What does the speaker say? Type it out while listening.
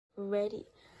ready.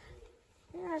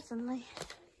 Personally,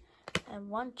 and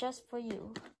one just for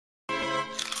you.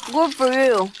 Good for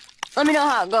you. Let me know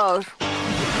how it goes.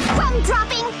 Crumb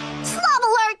dropping! Slob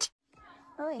alert!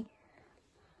 Oh,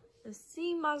 the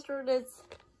sea mustard is...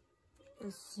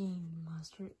 The sea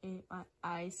mustard ate my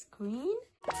ice cream?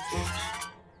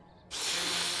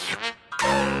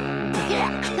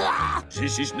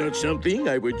 This is not something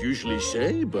I would usually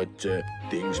say, but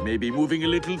things may be moving a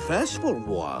little fast for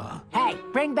moi. Hey,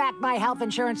 bring back my health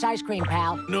insurance ice cream,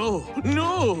 pal. No,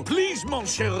 no, please, mon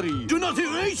chéri, do not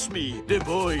erase me. The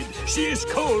void, she is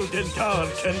cold and dark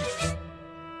and...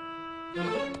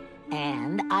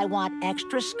 And I want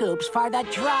extra scoops for the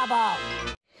trouble.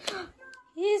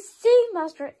 His sea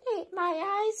mustard ate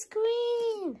my ice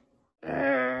cream!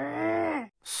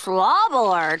 Slob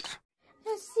alert.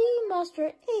 The sea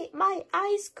mustard ate my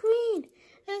ice cream!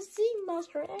 The sea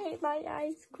mustard ate my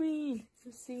ice cream!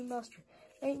 The sea mustard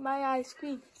ate my ice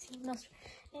cream! The sea mustard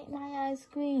ate my ice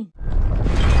cream!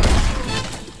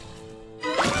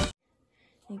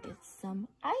 You get some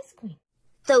ice cream.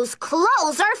 Those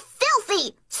clothes are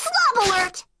filthy! Slob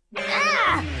alert!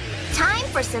 Ah! Time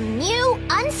for some new,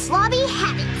 unslobby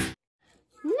habits.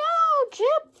 No,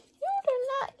 Chip! You do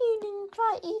not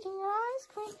try eating your ice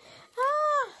cream.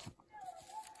 Ah!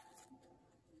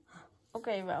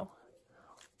 Okay, well.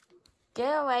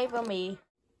 Get away from me.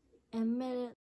 Admit it.